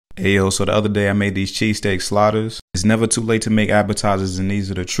Hey yo, so the other day I made these cheesesteak sliders. It's never too late to make appetizers, and these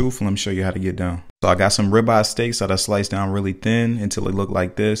are the truth. Let me show you how to get down. So I got some ribeye steaks that I sliced down really thin until it looked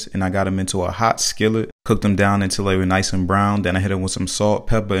like this, and I got them into a hot skillet, cooked them down until they were nice and brown. Then I hit them with some salt,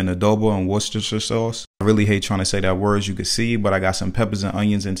 pepper, and adobo and Worcestershire sauce. I really hate trying to say that word, as you can see, but I got some peppers and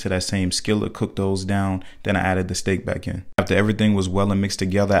onions into that same skillet, cooked those down, then I added the steak back in. After everything was well and mixed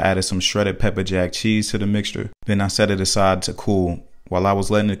together, I added some shredded pepper jack cheese to the mixture. Then I set it aside to cool. While I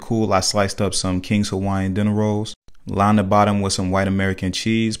was letting it cool, I sliced up some King's Hawaiian dinner rolls, lined the bottom with some white American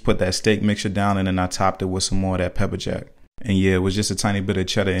cheese, put that steak mixture down, and then I topped it with some more of that pepper jack. And yeah, it was just a tiny bit of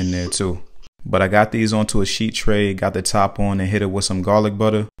cheddar in there too. But I got these onto a sheet tray, got the top on, and hit it with some garlic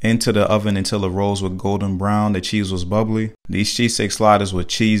butter into the oven until the rolls were golden brown, the cheese was bubbly. These cheesesteak sliders were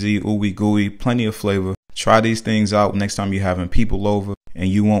cheesy, ooey gooey, plenty of flavor. Try these things out next time you're having people over, and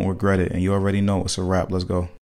you won't regret it. And you already know it's a wrap. Let's go.